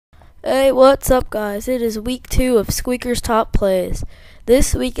Hey, what's up, guys? It is week 2 of Squeakers Top Plays.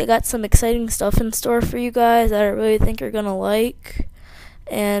 This week I got some exciting stuff in store for you guys that I really think you're gonna like,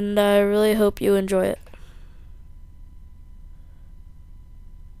 and I really hope you enjoy it.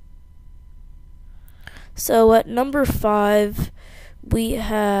 So at number 5, we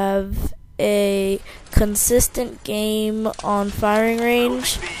have a consistent game on firing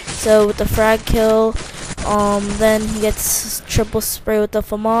range. So with the frag kill, then he gets triple spray with the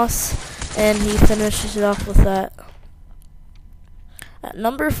FAMAS, and he finishes it off with that. At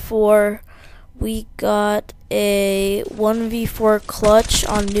number 4, we got a 1v4 clutch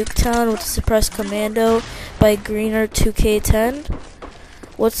on Nuketown with Suppressed Commando by Greener 2K10.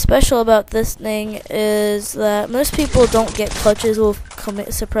 What's special about this thing is that most people don't get clutches with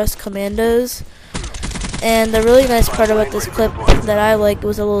Suppressed Commandos. And the really nice part about this clip that I liked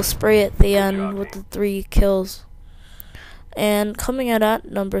was a little spray at the end with the 3 kills. And coming out at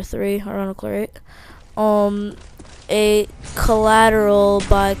number 3, ironically, right? A collateral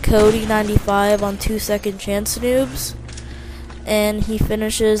by Cody95 on 2 Second Chance noobs. And he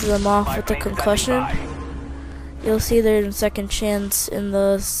finishes them off with a concussion. You'll see there's a second chance in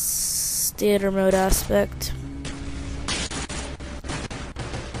the theater mode aspect.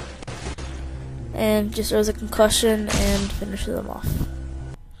 And just throws a concussion and finishes them off.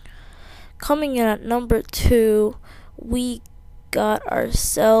 Coming in at number 2, we got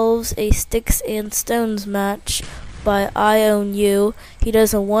ourselves a Sticks and Stones match by I Own You. He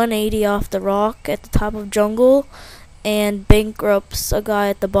does a 180 off the rock at the top of jungle and bankrupts a guy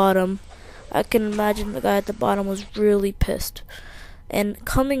at the bottom. I can imagine the guy at the bottom was really pissed. And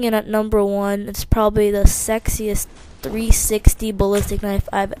coming in at number 1, it's probably the sexiest 360 ballistic knife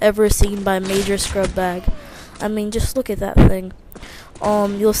I've ever seen by Major Scrub Bag. I mean, just look at that thing.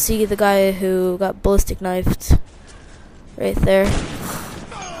 You'll see the guy who got ballistic knifed right there.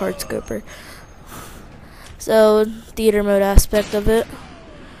 Hard scoper. So, theater mode aspect of it,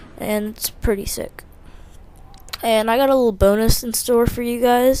 and it's pretty sick. And I got a little bonus in store for you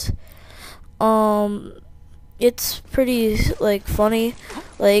guys. It's pretty funny.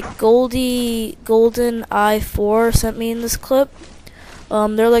 Golden I4 sent me in this clip.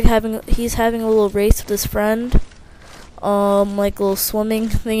 They're he's having a little race with his friend. A little swimming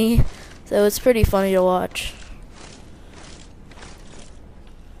thingy. So it's pretty funny to watch.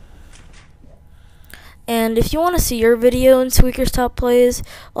 And if you want to see your video in Squeakers Top Plays,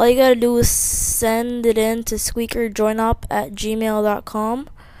 all you gotta do is send it in to squeakerjoinup@gmail.com.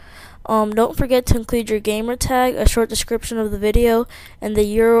 Don't forget to include your gamer tag, a short description of the video, and the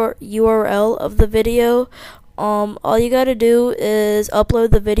URL of the video. All you gotta do is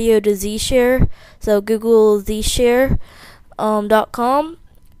upload the video to Zshare, so Google Zshare.com,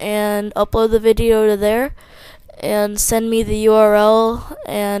 and upload the video to there, and send me the URL,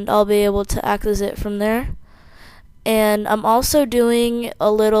 and I'll be able to access it from there. And I'm also doing a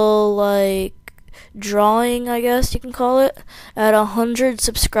little drawing, I guess you can call it. At 100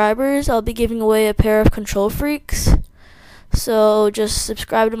 subscribers, I'll be giving away a pair of Kontrol Freaks. So just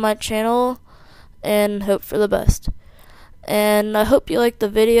subscribe to my channel and hope for the best. And I hope you liked the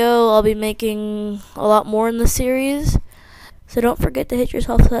video. I'll be making a lot more in the series. So don't forget to hit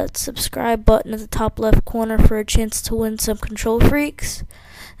yourself that subscribe button at the top left corner for a chance to win some Kontrol Freaks.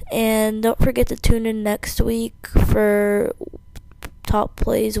 And don't forget to tune in next week for Top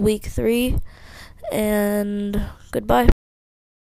Plays Week 3. And goodbye.